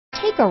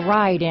Take a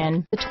ride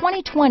in the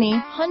 2020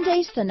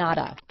 Hyundai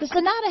Sonata. The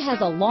Sonata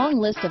has a long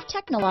list of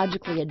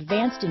technologically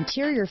advanced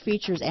interior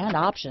features and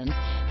options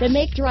that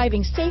make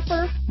driving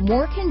safer,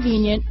 more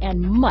convenient, and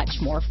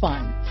much more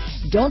fun.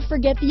 Don't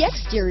forget the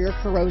exterior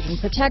corrosion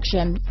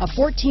protection, a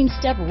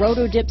 14-step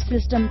roto-dip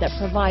system that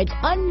provides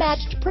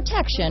unmatched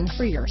protection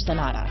for your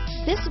Sonata.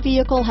 This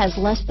vehicle has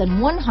less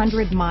than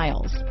 100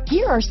 miles.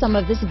 Here are some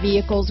of this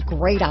vehicle's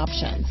great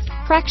options: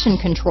 traction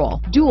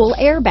control, dual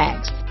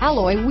airbags,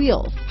 alloy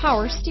wheels,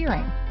 power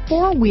steering,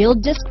 four-wheel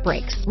disc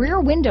brakes,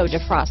 rear window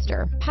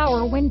defroster,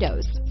 power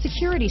windows,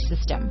 security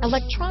system,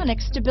 electronic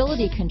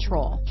stability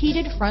control,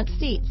 heated front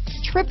seats,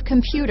 trip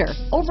computer,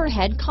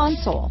 overhead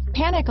console,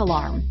 panic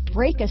alarm,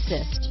 brake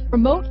assist,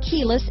 remote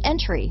keyless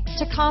entry,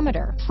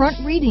 tachometer, front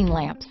reading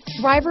lamps,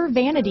 driver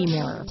vanity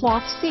mirror,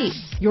 cloth seats.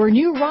 Your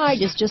new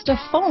ride is just a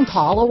phone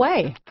call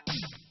away.